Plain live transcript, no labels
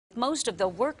most of the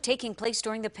work taking place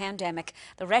during the pandemic.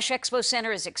 The Resch Expo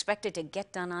Center is expected to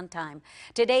get done on time.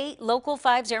 Today, Local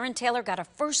 5's Erinn Taylor got a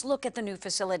first look at the new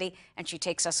facility, and she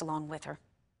takes us along with her.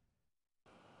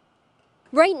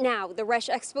 Right now, the Resch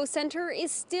Expo Center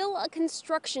is still a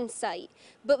construction site,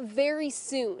 but very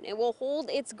soon it will hold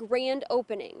its grand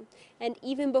opening. And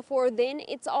even before then,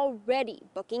 it's already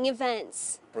booking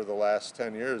events. For the last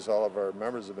 10 years, all of our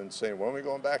members have been saying, when are we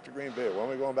going back to Green Bay? When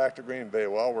are we going back to Green Bay?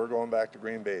 Well, we're going back to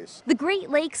Green Bay. The Great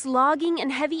Lakes Logging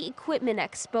and Heavy Equipment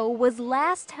Expo was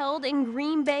last held in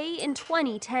Green Bay in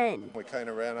 2010. We kind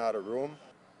of ran out of room,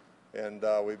 and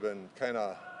we've been kind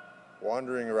of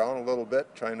wandering around a little bit,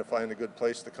 trying to find a good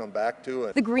place to come back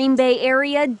to. The Green Bay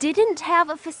area didn't have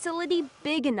a facility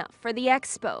big enough for the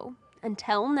expo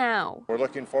until now. We're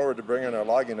looking forward to bringing our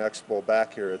logging expo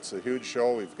back here. It's a huge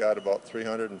show. We've got about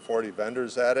 340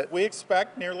 vendors at it. We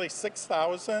expect nearly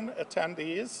 6,000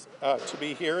 attendees to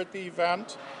be here at the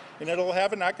event, and it'll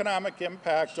have an economic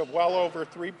impact of well over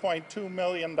 $3.2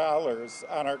 million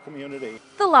on our community.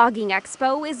 The Logging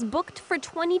Expo is booked for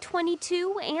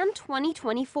 2022 and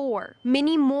 2024.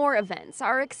 Many more events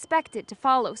are expected to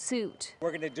follow suit.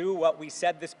 We're going to do what we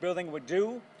said this building would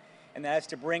do, and that's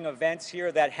to bring events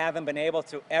here that haven't been able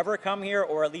to ever come here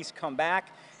or at least come back.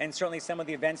 And certainly some of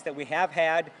the events that we have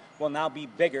had will now be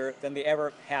bigger than they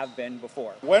ever have been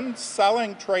before. When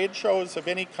selling trade shows of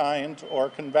any kind or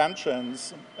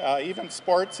conventions, even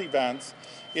sports events,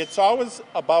 it's always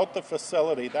about the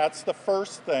facility. That's the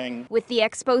first thing. With the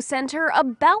Expo Center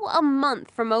about a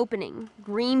month from opening,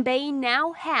 Green Bay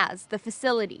now has the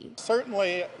facility.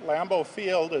 Certainly Lambeau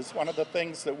Field is one of the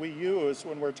things that we use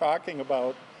when we're talking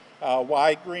about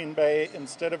why Green Bay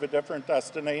instead of a different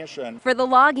destination. For the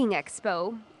Logging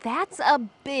Expo, that's a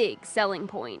big selling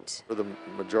point. For the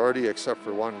majority, except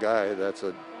for one guy, that's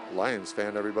a Lions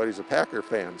fan, everybody's a Packer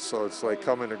fan. So it's like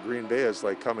coming to Green Bay is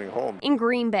like coming home. In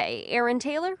Green Bay, Erinn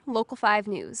Taylor, Local 5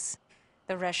 News.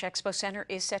 The Resch Expo Center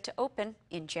is set to open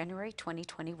in January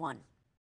 2021.